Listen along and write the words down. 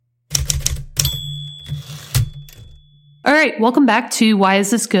All right, welcome back to Why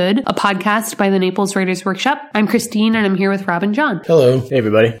Is This Good, a podcast by the Naples Writers Workshop. I'm Christine, and I'm here with Rob and John. Hello. Hey,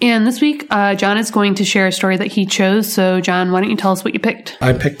 everybody. And this week, John is going to share a story that he chose. So, John, why don't you tell us what you picked?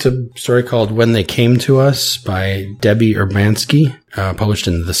 I picked a story called When They Came to Us by Debbie Urbanski, published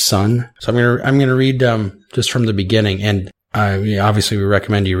in The Sun. So I'm gonna read just from the beginning, and obviously we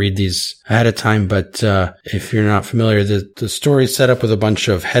recommend you read these ahead of time, but if you're not familiar, the story is set up with a bunch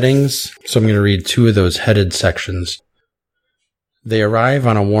of headings. So I'm going to read two of those headed sections. They arrive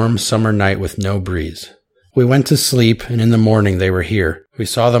on a warm summer night with no breeze. We went to sleep, and in the morning they were here. We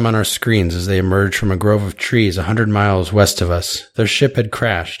saw them on our screens as they emerged from a grove of trees 100 miles west of us. Their ship had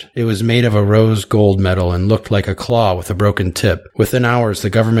crashed. It was made of a rose gold metal and looked like a claw with a broken tip. Within hours, the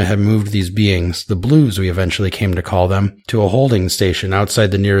government had moved these beings, the Blues we eventually came to call them, to a holding station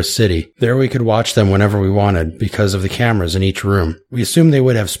outside the nearest city. There we could watch them whenever we wanted because of the cameras in each room. We assumed they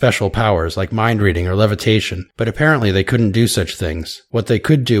would have special powers like mind reading or levitation, but apparently they couldn't do such things. What they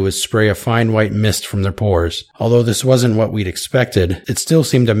could do was spray a fine white mist from their pores. Although this wasn't what we'd expected, it still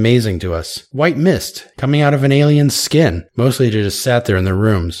seemed amazing to us. White mist coming out of an alien's skin. Mostly they just sat there in their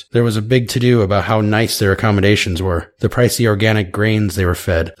rooms. There was a big to-do about how nice their accommodations were, the pricey organic grains they were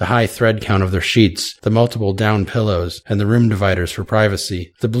fed, the high thread count of their sheets, the multiple down pillows, and the room dividers for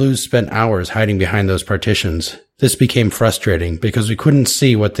privacy. The Blues spent hours hiding behind those partitions. This became frustrating because we couldn't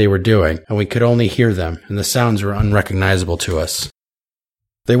see what they were doing, and we could only hear them, and the sounds were unrecognizable to us.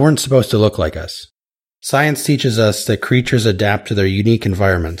 They weren't supposed to look like us. Science teaches us that creatures adapt to their unique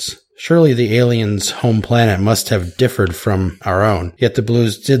environments. Surely the aliens' home planet must have differed from our own, yet the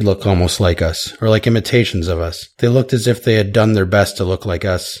Blues did look almost like us, or like imitations of us. They looked as if they had done their best to look like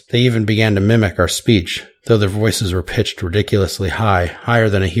us. They even began to mimic our speech, though their voices were pitched ridiculously high, higher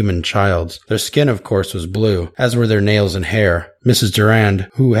than a human child's. Their skin, of course, was blue, as were their nails and hair. Mrs. Durand,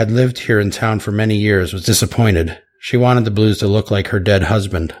 who had lived here in town for many years, was disappointed. She wanted the Blues to look like her dead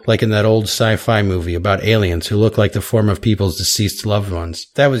husband, like in that old sci-fi movie about aliens who look like the form of people's deceased loved ones.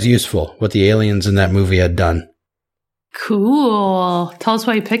 That was useful, what the aliens in that movie had done. Cool. Tell us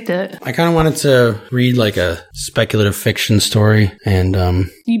why you picked it. I kind of wanted to read like a speculative fiction story, and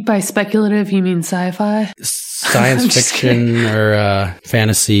by speculative, you mean sci-fi? Science fiction or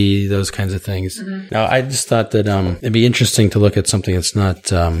fantasy, those kinds of things. Mm-hmm. Now, I just thought that it'd be interesting to look at something that's not,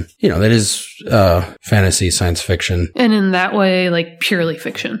 that is fantasy, science fiction. And in that way, like purely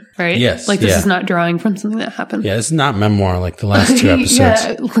fiction, right? Yes. Like this is not drawing from something that happened. Yeah, it's not memoir like the last two episodes.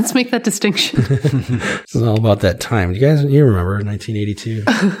 Yeah, let's make that distinction. It's all about that time. You remember 1982?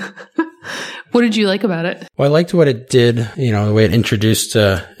 What did you like about it? Well, I liked what it did, the way it introduced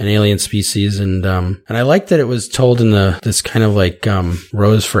an alien species, and I liked that it was told in this kind of like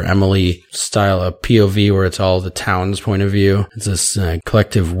Rose for Emily style, a POV where it's all the town's point of view. It's this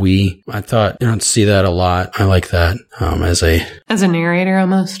collective we. I thought you don't see that a lot. I like that as a narrator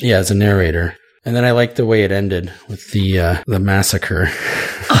almost. Yeah, as a narrator. And then I liked the way it ended with the massacre.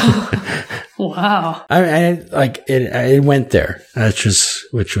 Wow. I like it. It went there,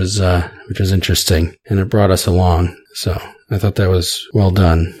 which was interesting, and it brought us along. So I thought that was well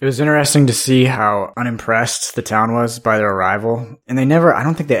done. It was interesting to see how unimpressed the town was by their arrival. And I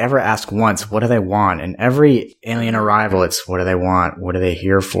don't think they ever asked once, what do they want? And every alien arrival, it's what do they want? What are they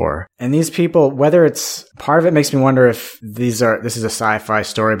here for? And these people, whether it's part of it makes me wonder if this is a sci-fi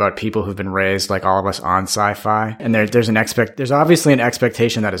story about people who've been raised like all of us on sci-fi. And there's obviously an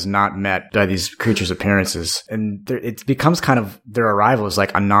expectation that is not met by these creatures' appearances. And it becomes kind of, their arrival is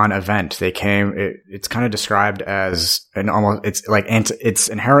like a non-event. They came, it's kind of described as it's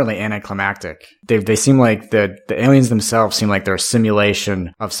inherently anticlimactic. They seem like the aliens themselves seem like they're a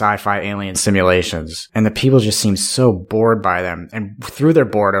simulation of sci-fi alien simulations, and the people just seem so bored by them. And through their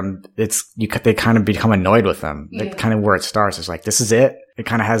boredom, they kind of become annoyed with them. Yeah. That's kind of where it starts. It's like, this is it. It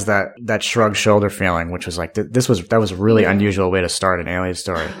kind of has that shrug shoulder feeling, which was like, that was a really unusual way to start an alien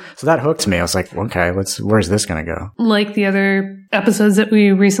story. So that hooked me. I was like, okay, where's this going to go? Like the other episodes that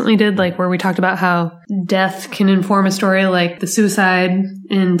we recently did, like where we talked about how death can inform a story, like the suicide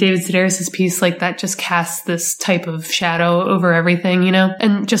in David Sedaris' piece, like that just casts this type of shadow over everything,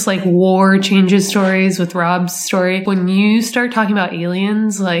 and just like war changes stories with Rob's story. When you start talking about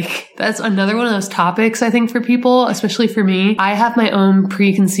aliens, like that's another one of those topics, I think, for people, especially for me. I have my own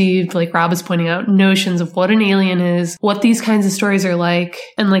preconceived, like Rob is pointing out, notions of what an alien is, what these kinds of stories are like,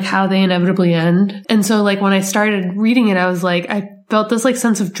 and like how they inevitably end. And so like when I started reading it, I was like, I felt this like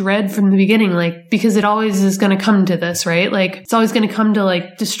sense of dread from the beginning, like, because it always is going to come to this, right? Like, it's always going to come to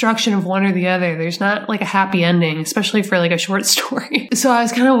like destruction of one or the other. There's not like a happy ending, especially for like a short story. So I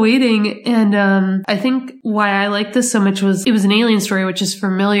was kind of waiting. And I think why I liked this so much was it was an alien story, which is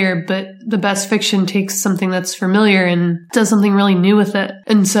familiar, but the best fiction takes something that's familiar and does something really new with it.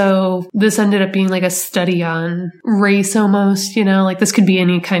 And so this ended up being like a study on race almost, you know, like this could be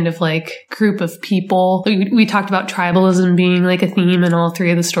any kind of like group of people. We talked about tribalism being like a theme in all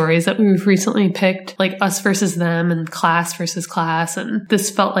three of the stories that we've recently picked, like us versus them and class versus class. And this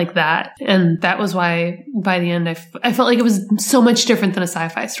felt like that. And that was why by the end, I felt like it was so much different than a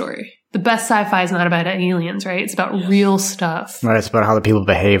sci-fi story. The best sci-fi is not about aliens, right? It's about real stuff. Right, it's about how the people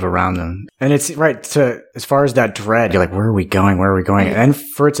behave around them. And it's right to, as far as that dread, you're like, where are we going? Where are we going? Right. And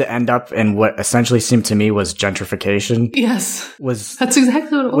for it to end up in what essentially seemed to me was gentrification. Yes. Was That's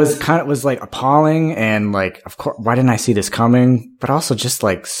exactly what it was. Was like appalling and like, of course, why didn't I see this coming? But also just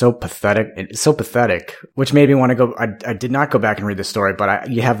like so pathetic. It's so pathetic, which made me want to go. I did not go back and read the story, but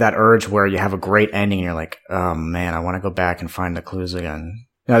you have that urge where you have a great ending and you're like, oh man, I want to go back and find the clues again.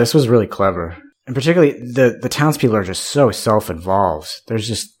 No, this was really clever. And particularly the townspeople are just so self-involved.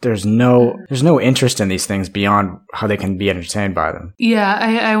 There's no interest in these things beyond how they can be entertained by them. Yeah,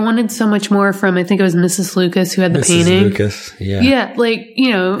 I wanted so much more from, I think it was Mrs. Lucas who had the Mrs. painting. Lucas, yeah. Yeah, like,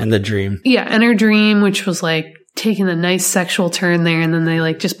 you know. And the dream. Yeah, and her dream, which was like taking a nice sexual turn there, and then they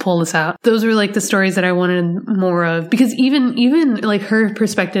like just pull this out. Those were like the stories that I wanted more of, because even like her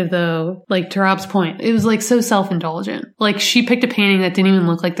perspective though, like to Rob's point, it was like so self-indulgent. Like she picked a painting that didn't even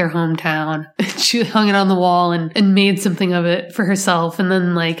look like their hometown. She hung it on the wall and made something of it for herself, and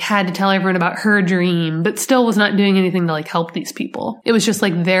then like had to tell everyone about her dream, but still was not doing anything to like help these people. It was just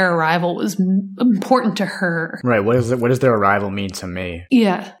like their arrival was important to her. Right. What does their arrival mean to me?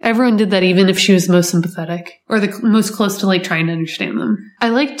 Yeah. Everyone did that, even if she was most sympathetic or the most close to like trying to understand them. I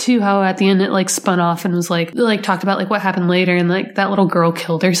liked too how at the end it like spun off and was like talked about like what happened later, and like that little girl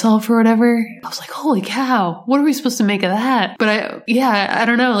killed herself or whatever. I was like, holy cow, what are we supposed to make of that? But I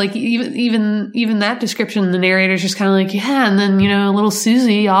don't know, like even that description, the narrator's just kind of like, yeah, and then, you know, little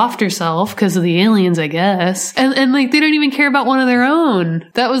Susie offed herself because of the aliens, I guess. And like they don't even care about one of their own.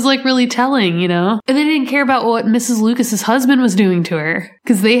 That was like really telling, you know? And they didn't care about what Mrs. Lucas's husband was doing to her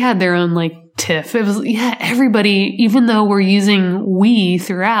because they had their own like tiff. It was, yeah, everybody, even though we're using we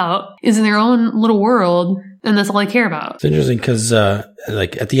throughout, is in their own little world, and that's all I care about. It's interesting because,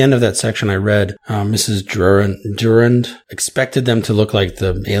 like at the end of that section I read, Mrs. Durand expected them to look like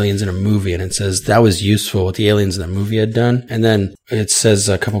the aliens in a movie, and it says that was useful what the aliens in the movie had done. And then it says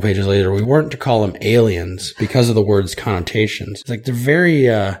a couple pages later, we weren't to call them aliens because of the word's connotations. It's like they're very,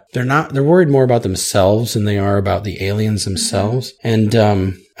 they're worried more about themselves than they are about the aliens themselves. And,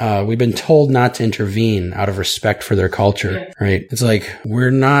 we've been told not to intervene out of respect for their culture, right? It's like,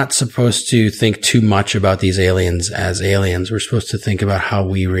 we're not supposed to think too much about these aliens as aliens. We're supposed to think about how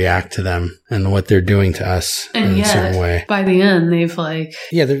we react to them and what they're doing to us in a certain way. By the end, they've like...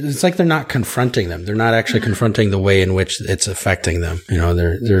 Yeah, it's like they're not confronting them. They're not actually confronting the way in which it's affecting them. You know,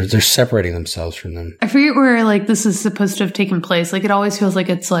 they're separating themselves from them. I forget where like this is supposed to have taken place. Like it always feels like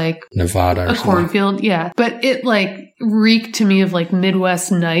it's like... Nevada or a something. Cornfield, yeah. But it like reeked to me of like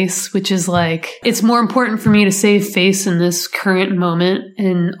Midwest nice, which is like, it's more important for me to save face in this current moment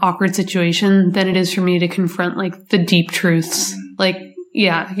in awkward situation than it is for me to confront like the deep truths. Like,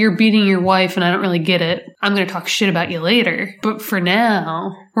 yeah, you're beating your wife and I don't really get it. I'm going to talk shit about you later. But for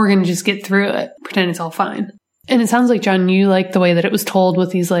now, we're going to just get through it. Pretend it's all fine. And it sounds like, John, you like the way that it was told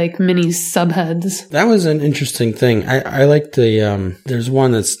with these like mini subheads. That was an interesting thing. I like the, there's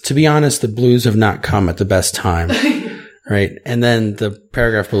one that's, to be honest, the blues have not come at the best time. Right. And then the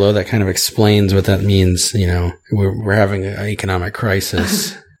paragraph below that kind of explains what that means. You know, we're having an economic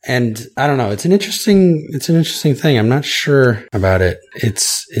crisis. And I don't know. It's an interesting thing. I'm not sure about it.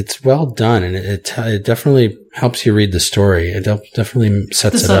 It's well done, and it definitely helps you read the story. It definitely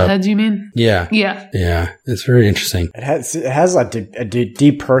sets it up. The subheads, you mean? Yeah. Yeah. Yeah. It's very interesting. It has a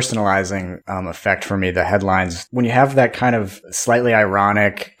depersonalizing effect for me, the headlines. When you have that kind of slightly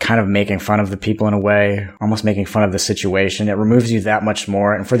ironic, kind of making fun of the people in a way, almost making fun of the situation, it removes you that much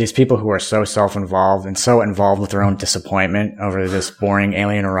more. And for these people who are so self-involved and so involved with their own disappointment over this boring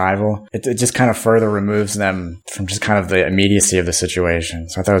alien arrival, it just kind of further removes them from just kind of the immediacy of the situation.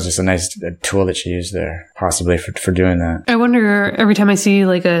 So I thought it was just a nice tool that she used there, possibly possibly for doing that. I wonder every time I see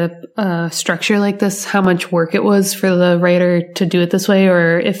like a structure like this, how much work it was for the writer to do it this way,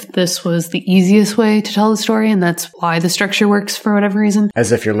 or if this was the easiest way to tell the story and that's why the structure works for whatever reason.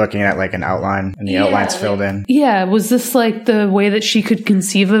 As if you're looking at like an outline and the outline's filled in. Yeah. Was this like the way that she could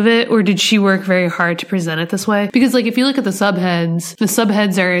conceive of it, or did she work very hard to present it this way? Because like if you look at the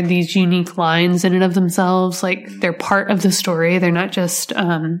subheads are these unique lines in and of themselves. Like they're part of the story. They're not just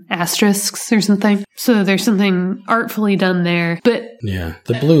asterisks or something. So there's something artfully done there. But yeah,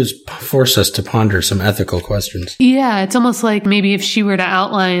 the blues force us to ponder some ethical questions. Yeah, it's almost like maybe if she were to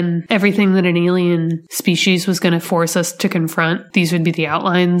outline everything that an alien species was going to force us to confront, these would be the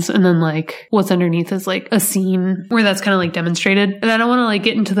outlines. And then like what's underneath is like a scene where that's kind of like demonstrated. And I don't want to like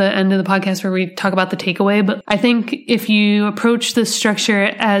get into the end of the podcast where we talk about the takeaway, but I think if you approach this structure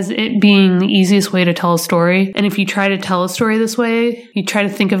as it being the easiest way to tell a story, and if you try to tell a story this way, you try to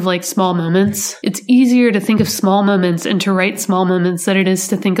think of like small moments, it's easier to think of small moments and to write small moments than it is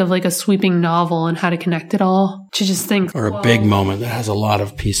to think of like a sweeping novel and how to connect it all. To just think, or a big moment that has a lot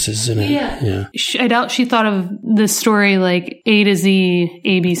of pieces in it. Yeah. I doubt she thought of this story like A to Z,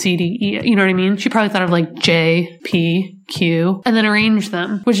 A, B, C, D, E. You know what I mean? She probably thought of like J, P, Q, and then arrange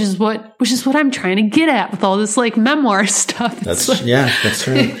them, which is what I'm trying to get at with all this like memoir stuff. That's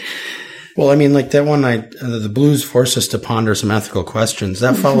right. Well, I mean, like that one, the blues force us to ponder some ethical questions.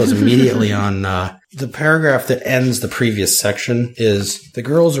 That follows immediately on the paragraph that ends the previous section. Is the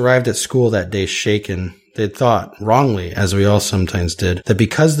girls arrived at school that day shaken. They thought, wrongly, as we all sometimes did, that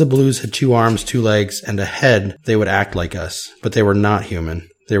because the blues had 2 arms, 2 legs, and a head, they would act like us. But they were not human.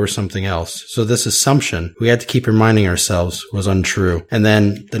 They were something else. So this assumption we had to keep reminding ourselves was untrue. And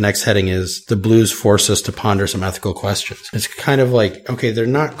then the next heading is the blues force us to ponder some ethical questions. It's kind of like, okay, they're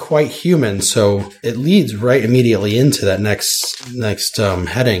not quite human. So it leads right immediately into that next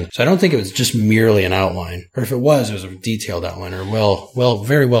heading. So I don't think it was just merely an outline, or if it was a detailed outline, or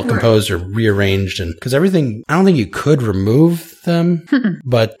very well composed or rearranged. And because everything, I don't think you could remove them,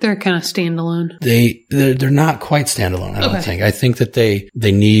 but they're kind of standalone. They're not quite standalone. I don't think. I think that they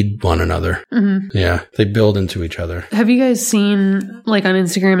need one another. Mm-hmm. Yeah, they build into each other. Have you guys seen like on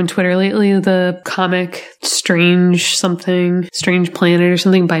Instagram and Twitter lately the comic Strange Planet or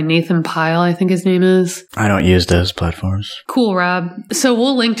something by Nathan Pyle? I think his name is. I don't use those platforms. Cool, Rob. So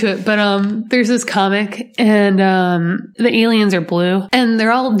we'll link to it. But there's this comic, and the aliens are blue, and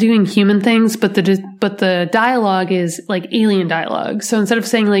they're all doing human things, but the dialogue is like alien dialogue. So instead of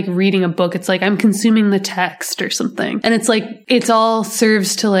saying like reading a book, it's like I'm consuming the text or something. And it's like it's all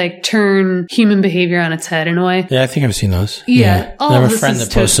serves to like turn human behavior on its head in a way. Yeah, I think I've seen those. Yeah. I have a friend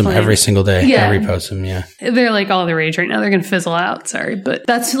that posts them every single day. Yeah. Reposts them, yeah. They're like all the rage right now. They're going to fizzle out. Sorry. But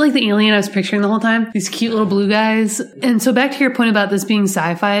that's like the alien I was picturing the whole time. These cute little blue guys. And so back to your point about this being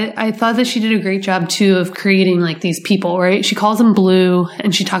sci-fi, I thought that she did a great job too of creating like these people, right? She calls them blue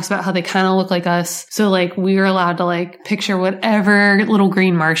and she talks about how they kind of look like us. So like we are allowed to like picture whatever little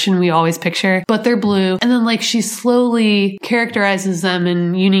green Martian we always picture, but they're blue. And then like she slowly characterizes them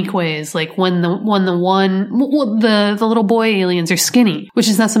in unique ways. Like when the little boy aliens are skinny, which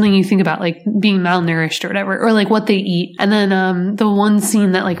is not something you think about, like being malnourished or whatever, or like what they eat. And then the one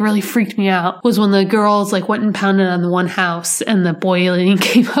scene that like really freaked me out was when the girls like went and pounded on the one house and the boy alien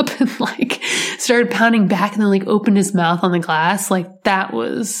came up and like started pounding back and then like opened his mouth on the glass. Like that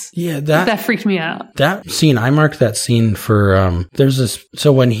freaked me out. That scene, I marked that scene for there's this,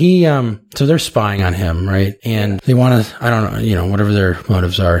 so when he so they're spying on him, right? And they want to, I don't know, whatever their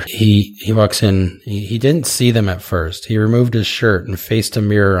motives are. He walks in, he didn't see them at first. He removed his shirt and faced a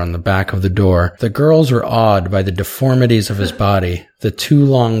mirror on the back of the door. The girls were awed by the deformities of his body. The too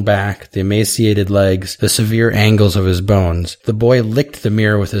long back, the emaciated legs, the severe angles of his bones. The boy licked the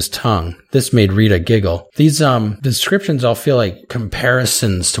mirror with his tongue. This made Rita giggle. These descriptions all feel like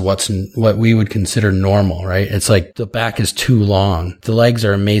comparisons to what we would consider normal, right? It's like the back is too long. The legs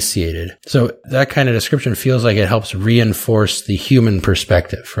are emaciated. So that kind of description feels like it helps reinforce the human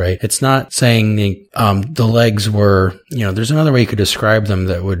perspective, right? It's not saying the legs were, there's another way you could describe them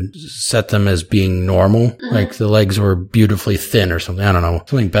that would set them as being normal. Mm-hmm. Like the legs were beautifully thin or something. I don't know,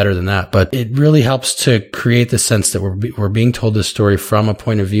 something better than that. But it really helps to create the sense that we're being told this story from a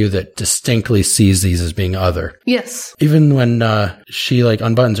point of view that distinctly sees these as being other. Yes. Even when she like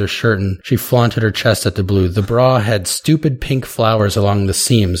unbuttons her shirt and she flaunted her chest at the blue, the bra had stupid pink flowers along the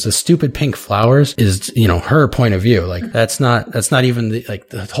seams. The stupid pink flowers is, her point of view. Like that's not even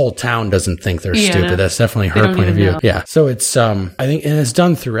the whole town doesn't think they're stupid. No. That's definitely her point of view. Know. Yeah. So it's, I think, and it's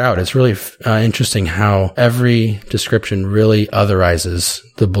done throughout. It's really interesting how every description really otherizes characterizes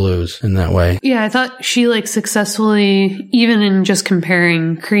the blues in that way. Yeah, I thought she like successfully, even in just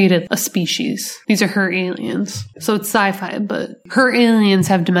comparing, created a species. These are her aliens. So it's sci-fi, but her aliens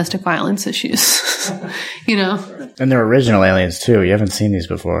have domestic violence issues. You know? And they're original aliens too. You haven't seen these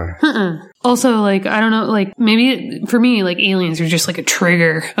before. Also, like, I don't know, like, maybe for me, like, aliens are just like a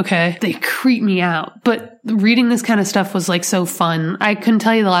trigger, okay? They creep me out. But reading this kind of stuff was like so fun. I couldn't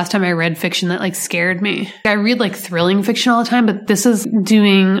tell you the last time I read fiction that like scared me. I read like thrilling fiction all the time, but this is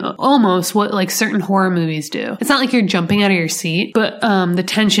doing almost what like certain horror movies do. It's not like you're jumping out of your seat, but the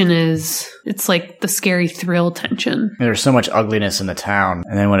tension is, it's like the scary thrill tension. There's so much ugliness in the town,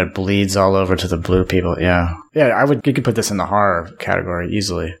 and then when it bleeds all over to the blue people, yeah, you could put this in the horror category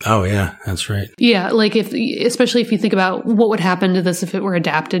easily. Oh yeah, that's right. Yeah, like especially if you think about what would happen to this if it were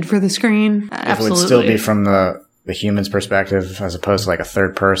adapted for the screen. If Absolutely. it would still be from the human's perspective as opposed to like a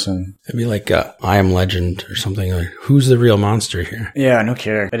third person. It'd be like I Am Legend or something. Like, who's the real monster here? Yeah, no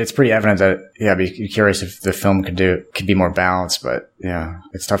kidding. But it's pretty evident that, I'd be curious if the film could be more balanced, but yeah,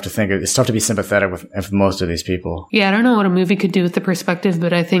 it's tough to think. It's tough to be sympathetic with most of these people. Yeah, I don't know what a movie could do with the perspective,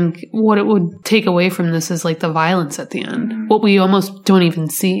 but I think what it would take away from this is like the violence at the end. What we almost don't even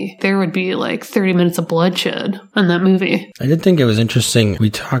see. There would be like 30 minutes of bloodshed in that movie. I did think it was interesting.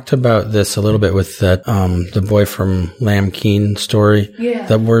 We talked about this a little bit with that, the boy from Lamb Keen story. Yeah.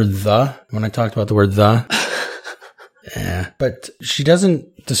 The word when I talked about the word yeah. But she doesn't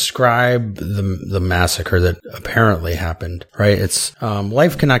describe the massacre that apparently happened, right? It's,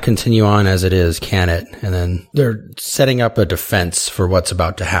 life cannot continue on as it is, can it? And then they're setting up a defense for what's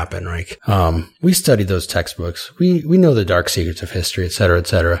about to happen, right? We studied those textbooks. We know the dark secrets of history, et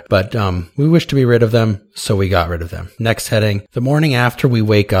cetera, but, we wish to be rid of them, so we got rid of them. Next heading, the morning after we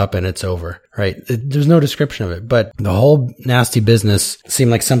wake up and it's over, right? There's no description of it, but the whole nasty business seemed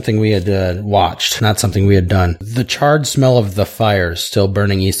like something we had watched, not something we had done. The charred smell of the fires still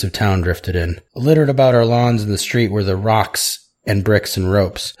burning east of town drifted in. Littered about our lawns in the street were the rocks and bricks and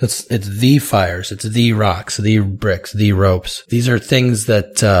ropes. It's the fires, it's the rocks, the bricks, the ropes. These are things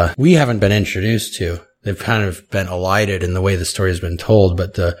that we haven't been introduced to. They've kind of been elided in the way the story has been told,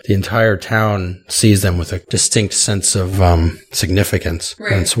 but the entire town sees them with a distinct sense of significance.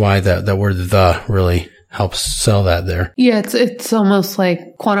 Right. That's why that word really helps sell that there. Yeah, it's almost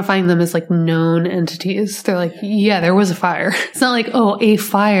like quantifying them as like known entities. They're like, yeah, there was a fire. It's not like, oh, a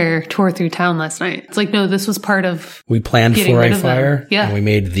fire tore through town last night. It's like, no, this was part of we planned for a fire, yeah, and we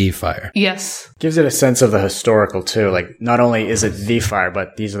made the fire. Yes. Gives it a sense of the historical too. Like, not only is it the fire,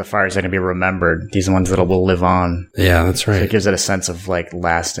 but these are the fires that are going to be remembered. These are the ones that will live on. Yeah, that's right. So it gives it a sense of like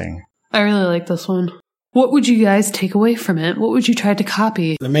lasting. I really like this one. What would you guys take away from it? What would you try to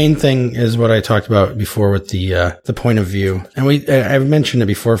copy? The main thing is what I talked about before with the point of view. And I've mentioned it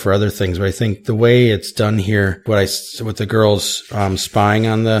before for other things, but I think the way it's done here, with the girls, spying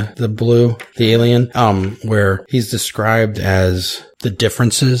on the blue, the alien, where he's described as the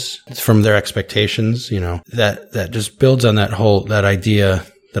differences from their expectations, that just builds on that idea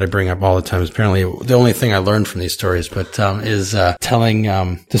that I bring up all the time. Is apparently the only thing I learned from these stories, but is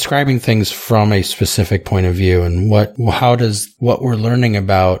describing things from a specific point of view, and how does what we're learning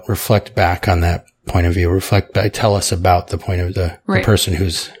about reflect back on that point of view, tell us about the point of the person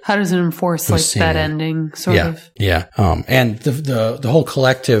how does it enforce like that ending sort of? Yeah. And the whole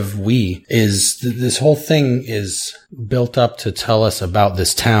collective is this whole thing is built up to tell us about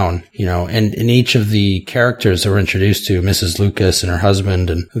this town, and in each of the characters that we're introduced to, Mrs. Lucas and her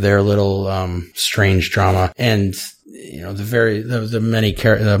husband and their little, strange drama, and the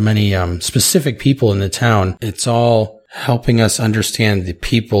many specific people in the town, it's all helping us understand the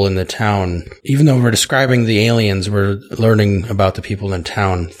people in the town. Even though we're describing the aliens, we're learning about the people in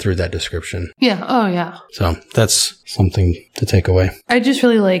town through that description. Yeah. Oh, yeah. So that's something to take away. I just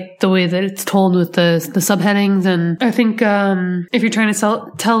really like the way that it's told with the subheadings. And I think if you're trying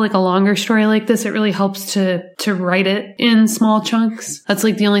to tell like a longer story like this, it really helps to write it in small chunks. That's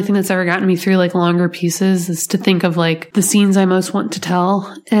like the only thing that's ever gotten me through like longer pieces, is to think of like the scenes I most want to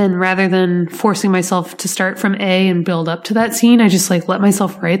tell. And rather than forcing myself to start from A and build up to that scene, I just like let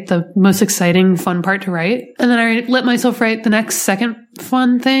myself write the most exciting, fun part to write. And then I let myself write the next second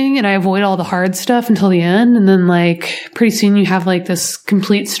fun thing, and I avoid all the hard stuff until the end. And then like pretty soon you have like this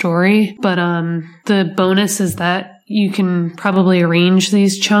complete story. But the bonus is that you can probably arrange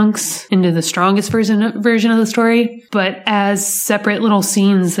these chunks into the strongest version of the story, but as separate little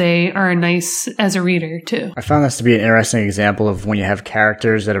scenes, they are nice as a reader too. I found this to be an interesting example of when you have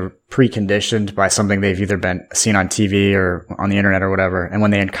characters that are preconditioned by something they've either been seen on TV or on the internet or whatever, and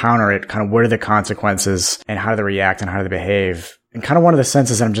when they encounter it, kind of what are the consequences and how do they react and how do they behave? And kind of one of the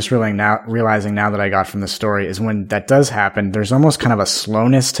senses that I'm just realizing now that I got from the story is when that does happen, there's almost kind of a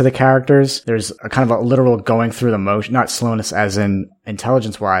slowness to the characters. There's a kind of a literal going through the motion, not slowness as in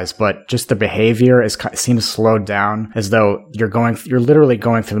intelligence-wise, but just the behavior seems slowed down, as though you're literally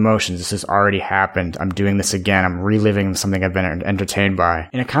going through the motions. This has already happened. I'm doing this again. I'm reliving something I've been entertained by.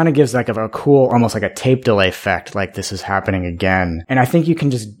 And it kind of gives like a cool, almost like a tape delay effect, like this is happening again. And I think you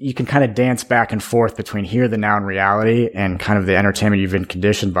can kind of dance back and forth between here, the now, and reality, and kind of the entertainment you've been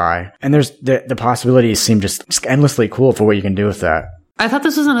conditioned by. And there's the possibilities seem just endlessly cool for what you can do with that. I thought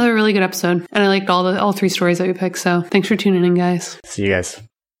this was another really good episode, and I liked all 3 stories that we picked, so thanks for tuning in, guys. See you guys.